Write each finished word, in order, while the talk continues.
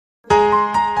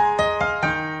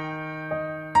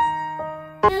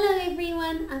Hello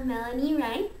everyone, I'm Melanie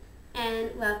Raye and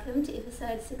welcome to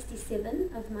episode 67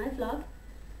 of my vlog.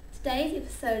 Today's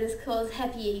episode is called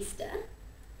Happy Easter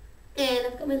and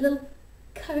I've got my little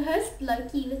co-host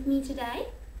Loki with me today.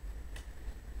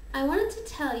 I wanted to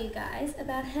tell you guys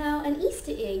about how an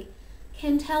Easter egg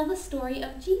can tell the story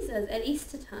of Jesus at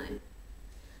Easter time.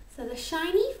 So the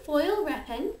shiny foil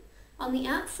wrapping on the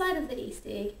outside of the Easter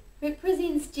egg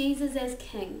represents Jesus as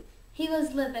King. He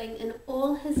was living in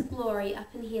all his glory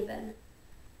up in heaven.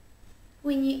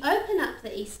 When you open up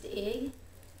the Easter egg,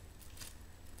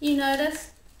 you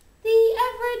notice the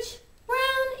average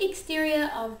brown exterior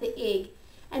of the egg,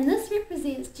 and this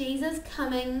represents Jesus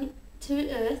coming to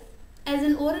earth as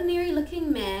an ordinary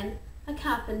looking man, a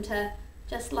carpenter,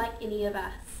 just like any of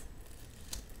us.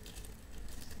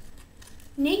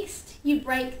 Next, you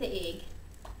break the egg.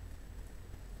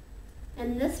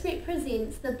 And this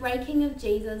represents the breaking of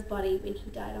Jesus' body when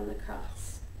he died on the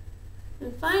cross.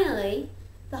 And finally,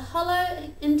 the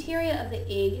hollow interior of the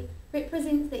egg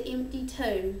represents the empty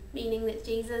tomb, meaning that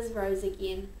Jesus rose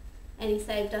again and he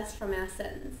saved us from our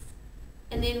sins.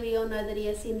 And then we all know that he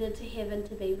ascended to heaven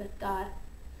to be with God.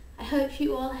 I hope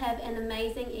you all have an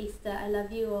amazing Easter. I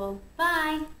love you all.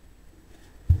 Bye!